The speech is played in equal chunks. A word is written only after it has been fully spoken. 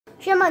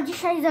Siema,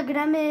 dzisiaj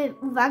zagramy,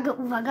 uwaga,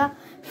 uwaga,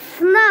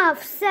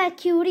 fnaf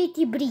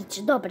Security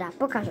Bridge. Dobra,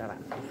 pokażę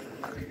wam.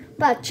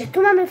 Patrzcie,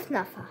 tu mamy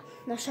fnafa,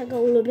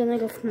 naszego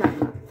ulubionego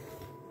fnafa.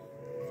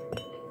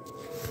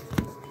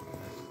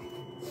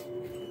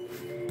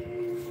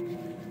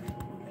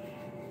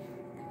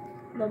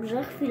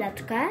 Dobrze,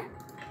 chwileczkę.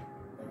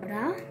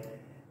 Dobra.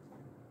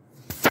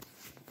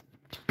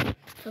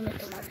 Co my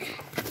tu mamy?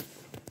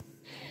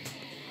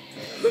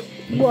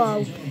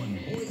 Wow.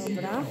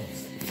 Dobra.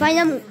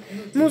 Fajna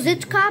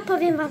muzyczka,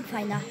 powiem wam,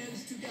 fajna.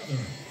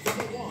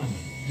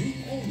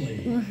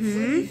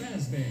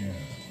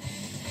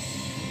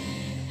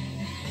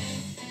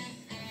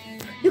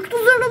 Jak to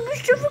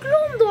zarobiście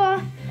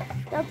wygląda?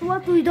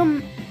 Tu idą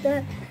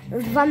te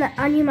zwane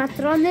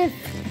animatrony.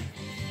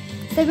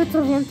 Z tego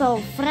co wiem, to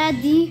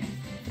Freddy,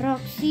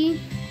 Roxy,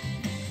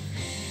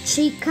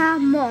 Chica,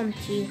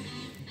 Monty.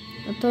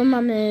 No to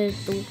mamy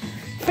tu.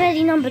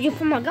 Freddy nam będzie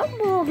pomagał,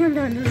 bo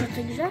oglądałem dużo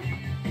tej grze.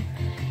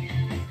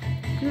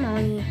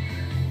 No i...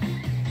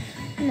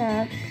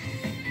 No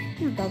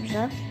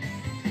dobrze.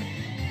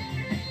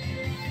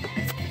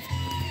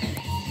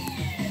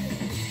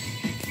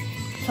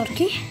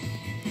 Sorki.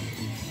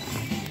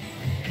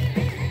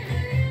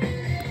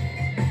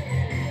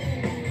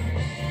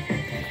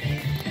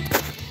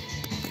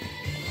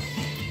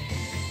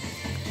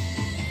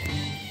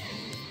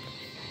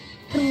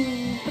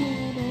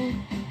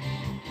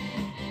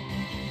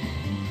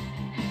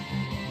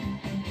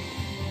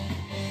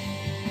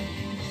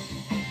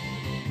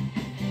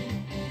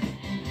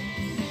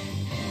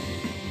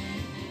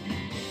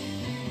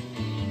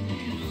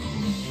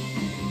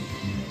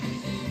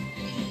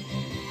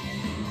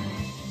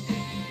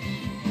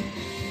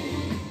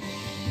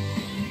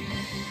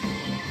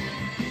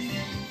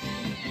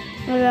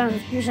 Dobra,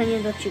 zbliżenie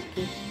do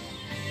Chiki.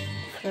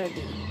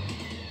 Freddy.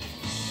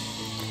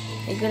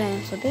 I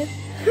grają sobie.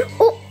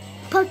 O!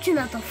 Patrzcie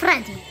na to,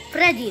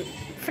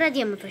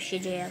 Freddy'emu coś się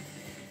dzieje.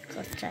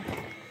 Kurczę.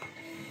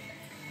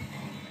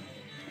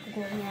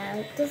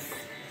 Głównie to jest...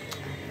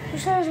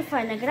 Myślałem, że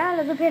fajna gra,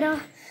 ale dopiero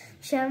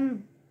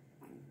musiałem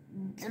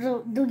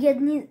długie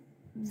dni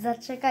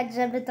zaczekać,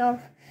 żeby to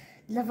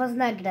dla was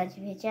nagrać,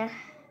 wiecie?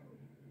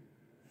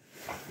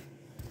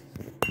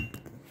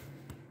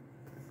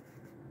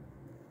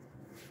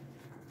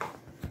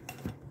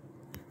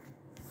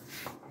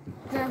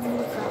 Zaraz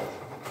wrócę.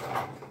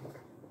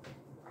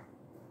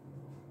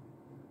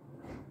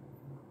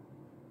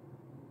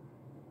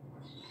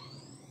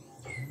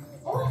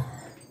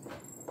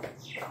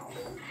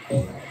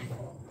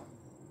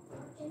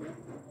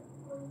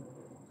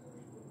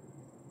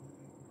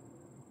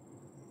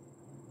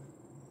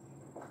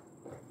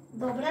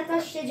 Dobra,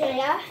 coś się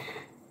dzieje.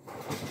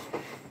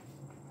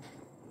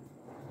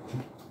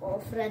 O,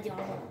 Freddy.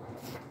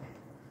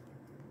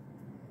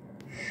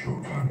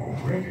 Showtime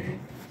already.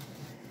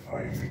 I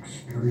am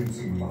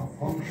experiencing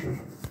malfunction.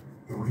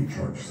 The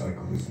recharge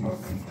cycle is not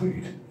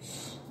complete.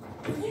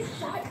 Can you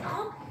shut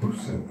up? Who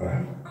said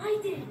that?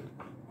 I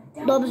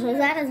did. Dobrze,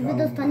 zaraz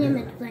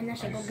wydostaniemy tutaj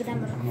naszego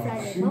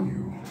Freddy'ego.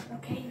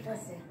 Okay,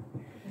 listen.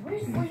 You were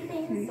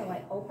sleeping, so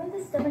I opened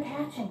the stomach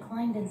hatch and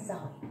climbed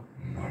inside.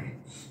 My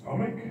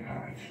stomach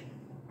hatch.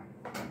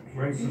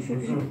 Place is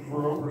reserved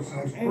for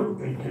oversized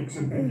birthday cakes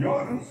and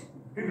pinatas.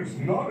 It is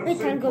not a I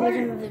safe tak go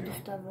będziemy place.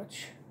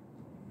 wydostawać.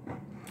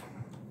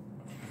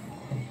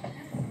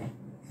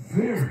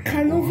 There you are.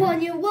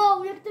 Kanowanie,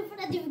 wow, jak ty,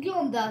 Freddy,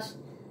 wyglądasz.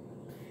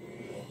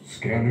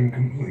 Scanning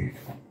complete.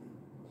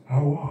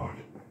 How odd.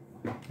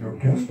 Your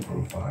guest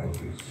profile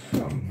is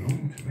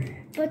unknown to me.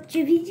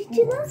 Patrzcie,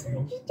 widzicie nas?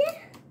 Widzicie?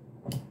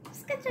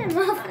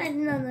 Skaczemy, a Freddy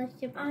na nas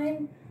się...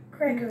 I'm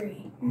Gregory.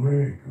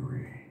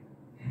 Gregory.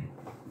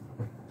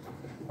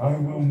 I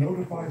will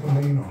notify the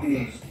main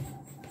office.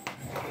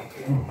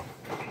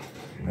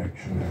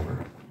 Connection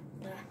error.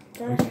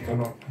 Teraz I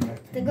cannot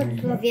connect z tego to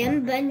co the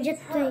wiem, będzie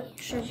tutaj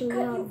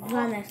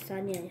Vanessa,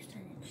 nie, jeszcze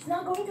nie. She's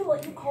not going to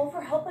let you call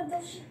for help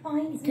until she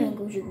finds Ten me.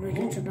 guzik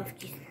będzie trzeba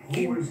wcisnąć.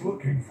 Who is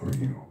looking for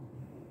you?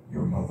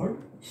 Your mother?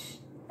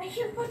 I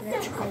hear Ale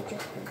footsteps. czekajcie.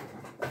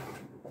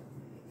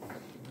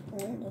 O,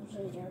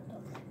 dobrze, idzie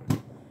to.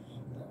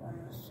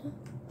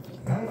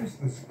 That is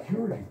the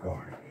security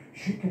guard.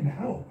 She can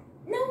help.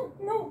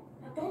 No,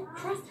 I don't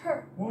trust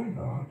her. Why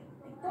not?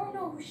 I don't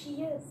know who she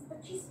is,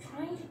 but she's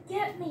trying to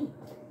get me.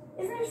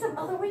 Isn't there some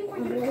other way for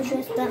you to Dobra, już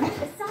communicate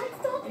jestem. besides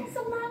talking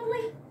so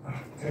loudly?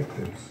 Take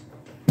this.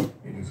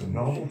 It is a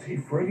novelty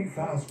Freddy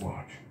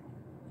Fazwatch.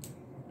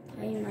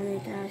 A i mamy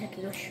teraz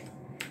jakiegoś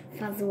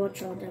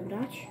Fazwatcha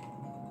odebrać.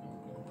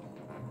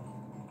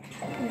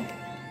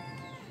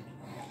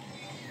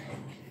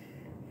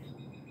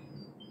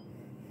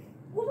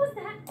 What was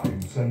that? I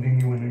am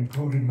sending you an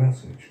encoded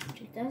message.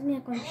 Czyli teraz mi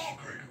jakąś... Hello,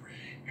 Gregory.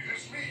 It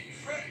is me,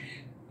 Freddy.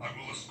 I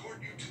will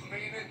escort you to the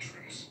main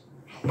entrance.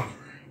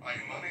 However, I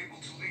am unable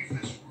to leave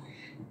this room.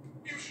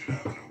 You should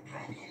have no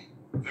problem.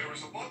 There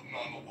is a button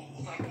on the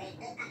wall that will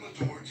open the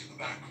door to the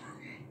back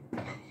room. I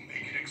will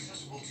make it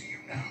accessible to you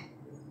now.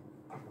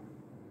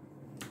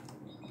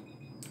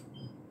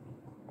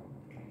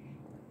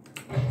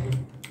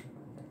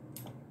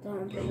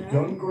 Dobrze.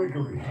 done,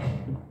 Gregory.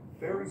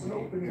 There is an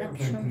open air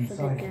vent Zapiszą sobie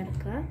inside.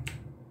 gierkę.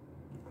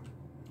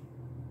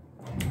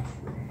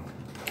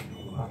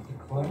 You'll have to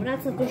climb Dobra,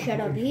 co through tu the się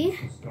robi?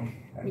 ventilation system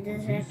and Widzę,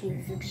 że release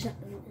jakiś me.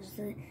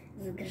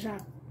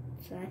 zgrzaczek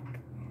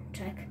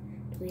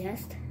tu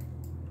jest.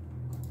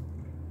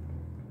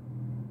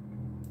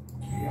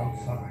 The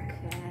outside.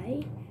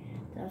 Okej.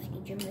 Teraz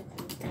idziemy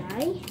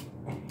tutaj.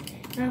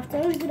 A w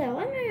to już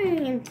grałem?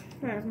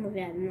 Teraz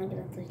mówiłem,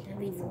 nagle coś dla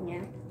widzów, nie?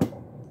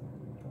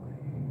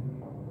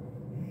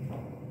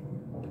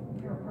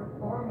 Your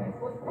performance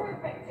was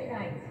perfect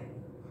tonight.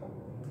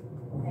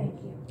 Thank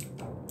you.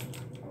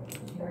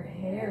 Your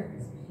hair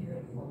is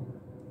beautiful.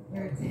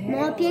 Your tail.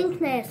 No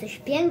piękna jesteś,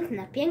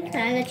 piękna,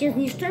 ale cię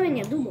zniszczymy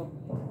niedługo.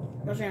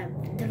 Może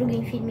w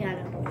drugim filmie,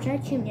 ale w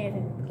trzecim, nie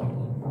wiem kiedy.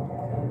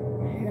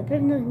 Ale na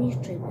pewno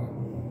zniszczymy.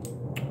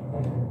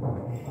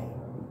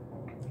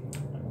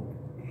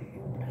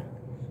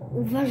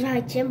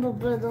 Uważajcie, bo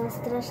będą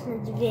straszne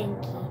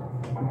dźwięki.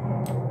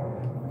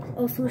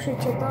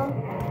 Usłyszycie to?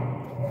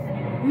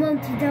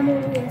 Monty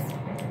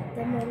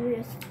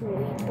demoluje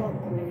swój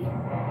pokój.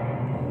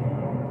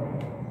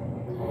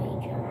 No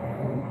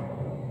idziemy.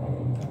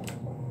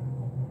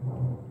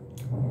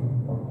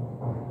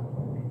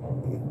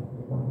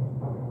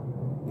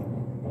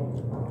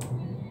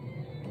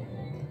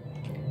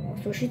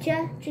 Słyszycie?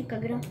 Chica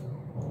gra.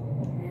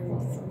 Nie wiem,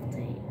 co w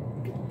tej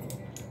bity.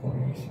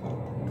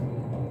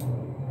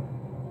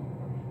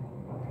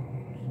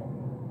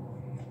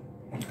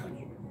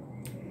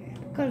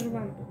 Pokażę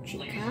wam tu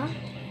Chica.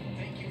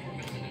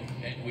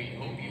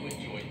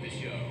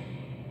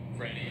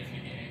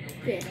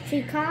 Tu jest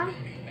Chica.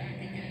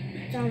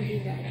 Tam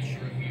widać.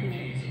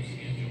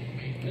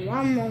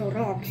 Łamą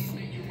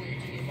Roxy.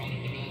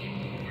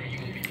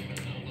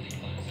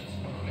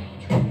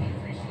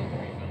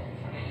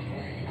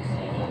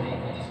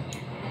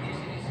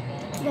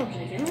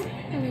 Dobrze, idziemy.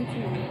 A więc nie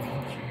wiem.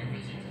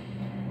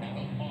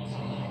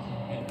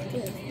 Tu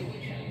jest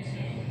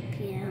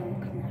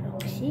piękna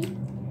Roxy.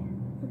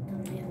 No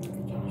to ją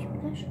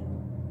widzieliśmy też.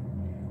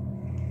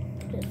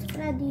 Tu jest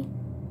Freddy.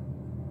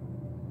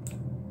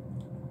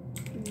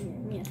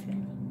 Nie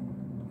Freddy.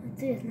 A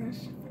tu jest nasz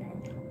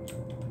Freddy.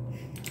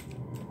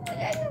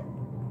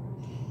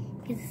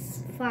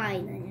 Jest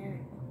fajne, nie?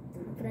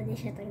 Freddy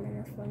się tak na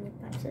nas ładnie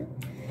patrzy.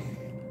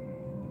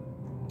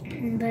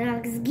 Bo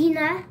jak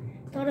zginę,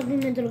 to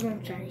robimy drugą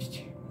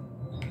część.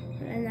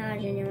 Ale na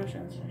razie nie ma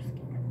szans, że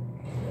zginę.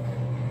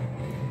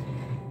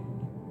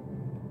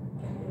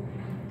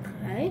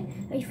 Okej.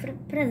 I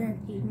prezent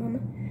dziś mamy.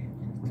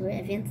 Tu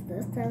więc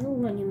teraz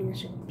uwolnimy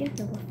naszego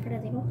pięknego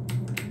Freddy'ego.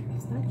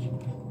 Znać.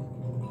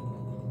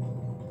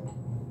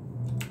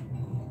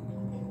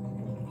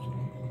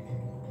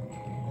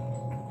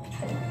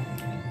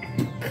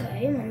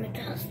 Okej, mamy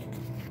teraz.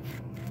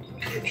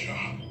 Good job.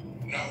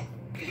 Now,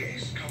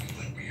 please come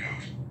let me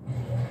out.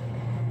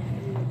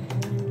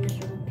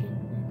 Naszego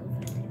pięknego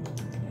Freddy'ego.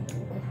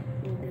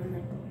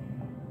 Ulubionego.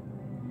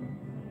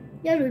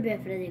 Ja lubię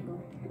Freddy'ego.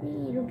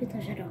 I lubię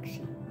też Roxy.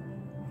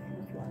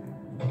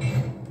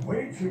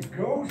 Way to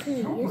go,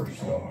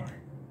 superstar.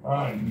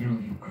 I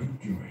knew you could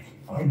do it.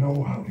 I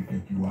know how to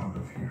get you out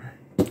of here.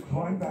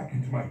 Climb back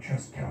into my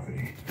chest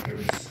cavity. There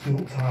is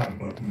still time,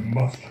 but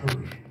we must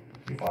hurry.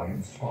 If I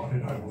am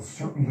spotted, I will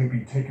certainly be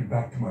taken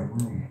back to my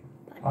room.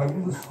 I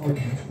will escort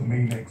you to the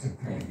main exit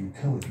through the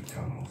utility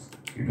tunnels.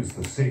 It is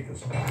the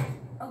safest path.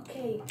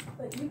 Okay,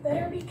 but you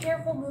better be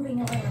careful moving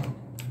around.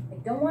 I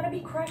don't want to be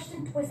crushed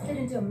and twisted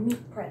into a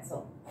meat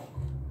pretzel.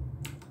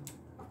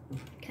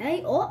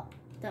 Okej, o!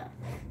 To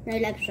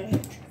najlepsza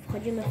rzecz.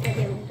 Wchodzimy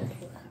wtedy do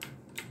słucha.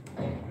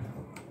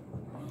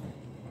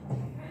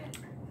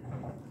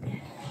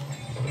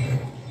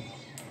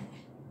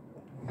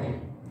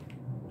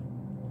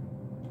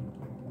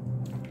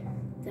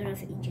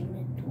 Teraz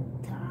idziemy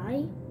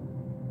tutaj.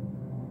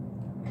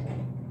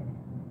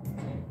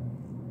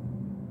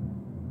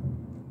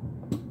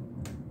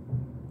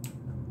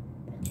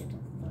 Będzie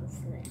to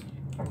źle.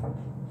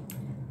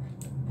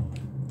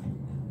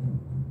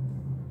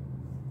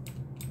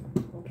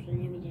 Dobrze,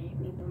 nie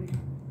widzieliśmy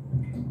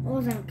go.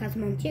 O, zakaz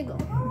Montiego.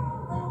 Dobra,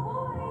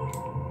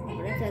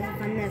 to jest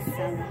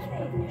Vanessa, nasz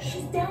pewnie.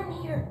 She's down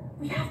here.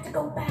 We have to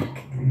go back.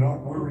 Do not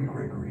worry,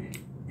 Gregory.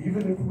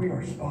 Even if we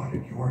are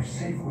spotted, you are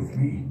safe with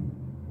me.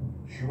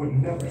 She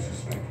would never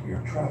suspect we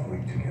are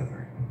traveling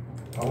together.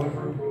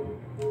 However,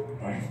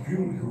 I feel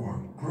you are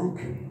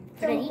broken.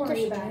 Don't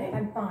worry about it.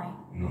 I'm fine.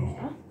 No,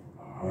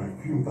 I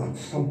feel that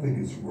something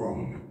is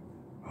wrong.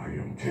 I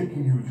am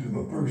taking you to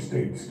the first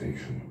aid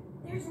station.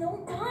 There's no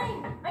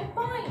time. I'm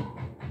fine.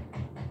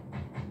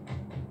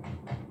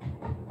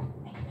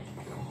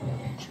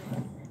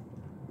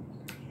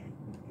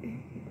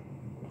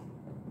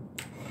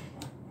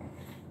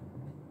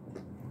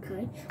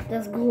 Okej,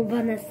 teraz go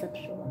Vanessa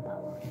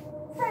przyłapała.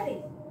 Freddy,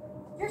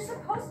 you're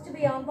supposed to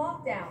be on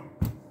lockdown.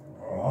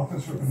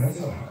 Officer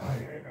Vanessa,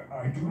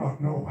 I do not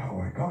know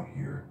how I got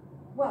here.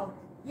 Well,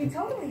 you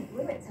totally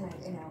blew it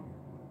tonight, you know.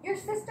 Your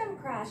system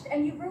crashed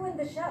and you ruined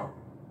the show.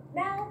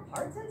 Now,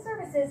 parts and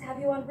services have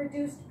you on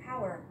reduced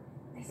power.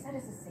 They said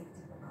as a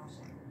safety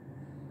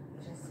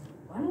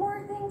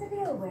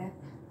a whip.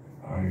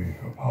 I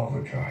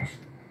apologize.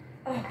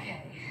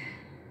 Okay.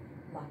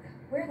 Look,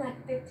 we're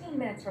like 15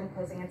 minutes from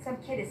closing and some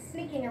kid is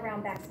sneaking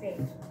around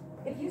backstage.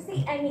 If you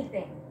see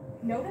anything,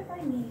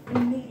 notify me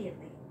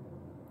immediately.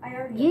 I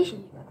already Yes. have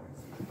the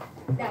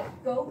others. Now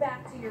go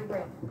back to your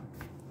room.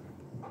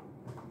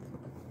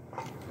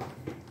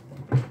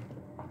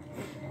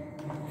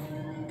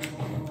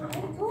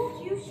 I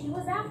told you she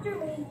was after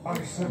me.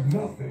 I said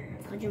nothing.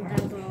 Chodzimy I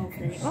tam do will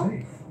keep you Frediego.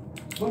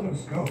 safe. Let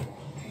us go.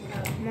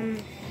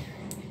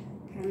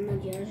 Mam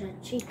nadzieję, że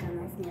Chica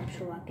nas nie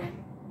przyłapie.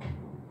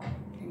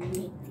 Nikt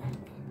inny.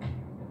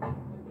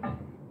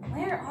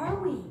 Where are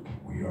we?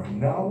 We are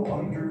now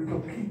under the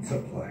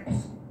Pizzaplex.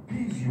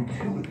 These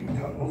utility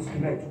tunnels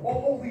connect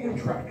all the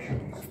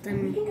attractions. We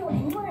Ten can go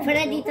anywhere. in the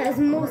Freddy to jest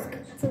building. mózg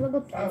całego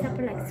As well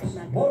Pizzaplexa. as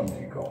Tak.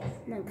 Monte Golf,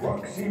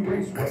 Roxy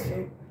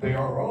Raceway. They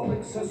are all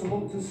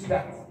accessible to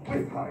staff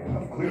with high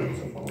enough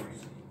clearance, of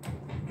course.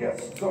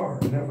 Guests are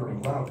never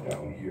allowed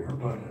down here,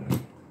 but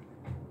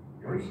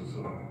yours is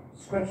a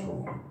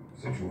special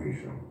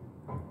situation.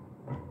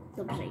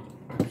 Dobrze idzie.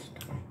 Dobrze.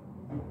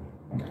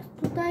 Teraz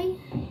tutaj.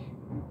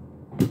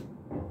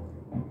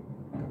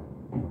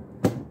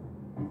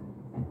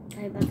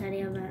 Tutaj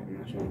bateria w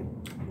naszym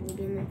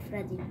ulubionym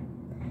Freddy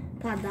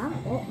pada.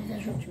 O,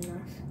 wyrzucił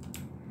nas.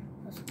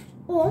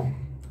 O! Okay.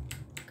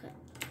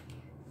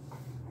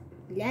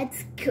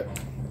 Let's go.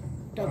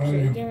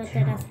 Dobrze, idziemy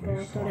teraz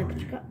po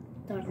torebkę.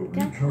 The Torebkę.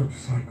 recharge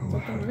cycle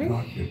had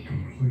not yet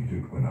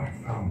completed when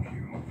I found you.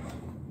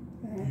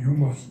 You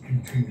must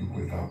continue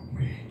without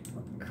me.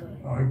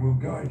 Okay. I will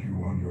guide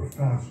you on your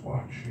fast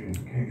watch in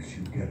case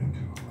you get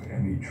into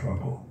any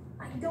trouble.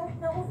 I don't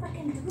know if I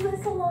can do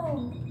this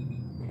alone.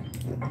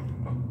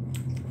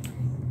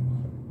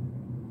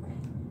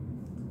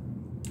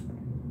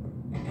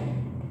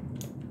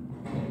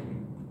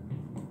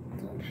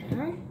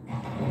 Dobrze.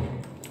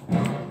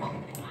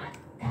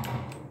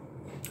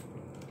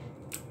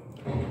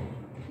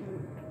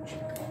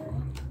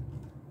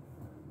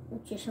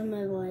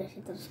 Ucieszymy, bo ja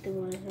się troszkę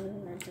boję, żeby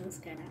wybrać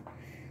jumpscare'a.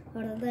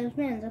 Prawda, już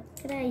miałem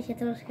jumpscare'a i się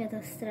troszkę to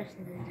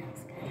straszny ten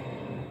jumpscare.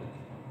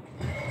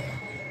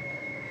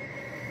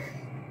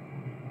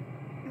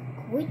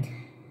 Quit.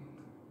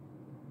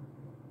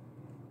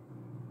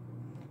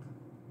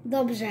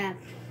 Dobrze.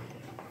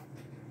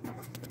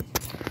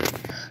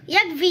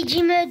 Jak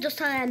widzimy,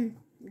 dostałem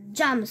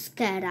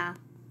jumpscare'a,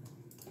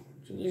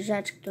 czyli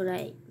rzecz,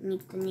 której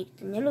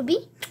nikt nie lubi.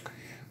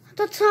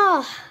 To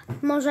co?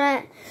 Może...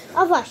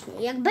 A właśnie,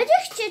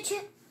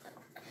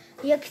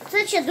 jak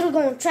chcecie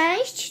drugą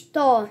część,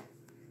 to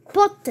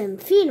pod tym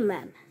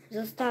filmem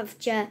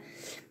zostawcie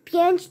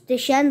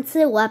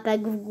 5000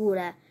 łapek w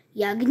górę.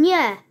 Jak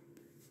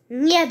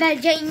nie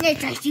będzie innej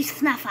części z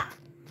FNAF-a.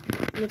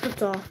 No to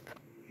co?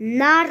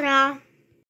 Nara.